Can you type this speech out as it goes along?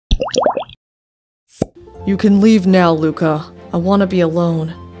You can leave now, Luca. I want to be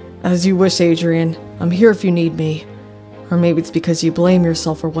alone. As you wish, Adrien. I'm here if you need me. Or maybe it's because you blame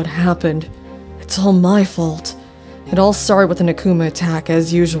yourself for what happened. It's all my fault. It all started with an Akuma attack,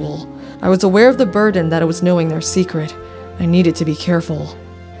 as usual. I was aware of the burden that it was knowing their secret. I needed to be careful.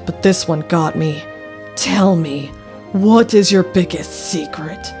 But this one got me. Tell me, what is your biggest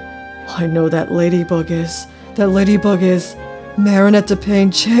secret? I know that Ladybug is. Marinette de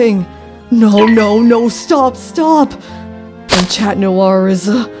Pain Chang. No, stop! And Chat Noir is,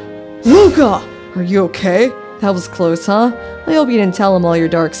 Luca! Are you okay? That was close, huh? I hope you didn't tell him all your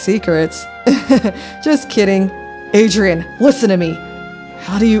dark secrets. Just kidding. Adrien, listen to me.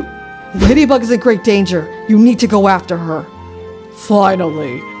 Ladybug is in great danger. You need to go after her.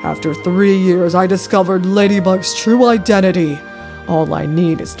 Finally, after 3 years, I discovered Ladybug's true identity. All I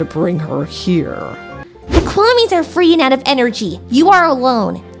need is to bring her here. The Kwamis are free and out of energy. You are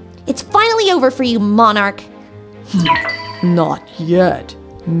alone. It's finally over for you, Monarch. Not yet,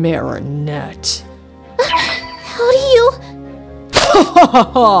 Marinette. How do you...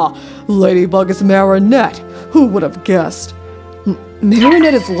 Ladybug is Marinette. Who would have guessed?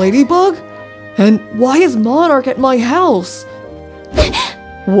 Marinette is Ladybug? And why is Monarch at my house?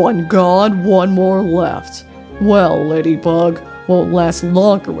 One gone, one more left. Well, Ladybug won't last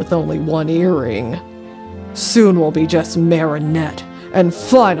longer with only one earring. Soon we'll be just Marinette, and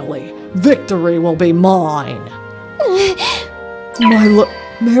finally, victory will be mine.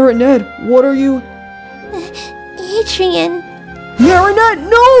 Marinette, what are you? Adrien. Marinette,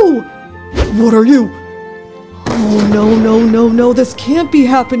 no! What are you? Oh, no, this can't be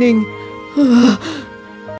happening.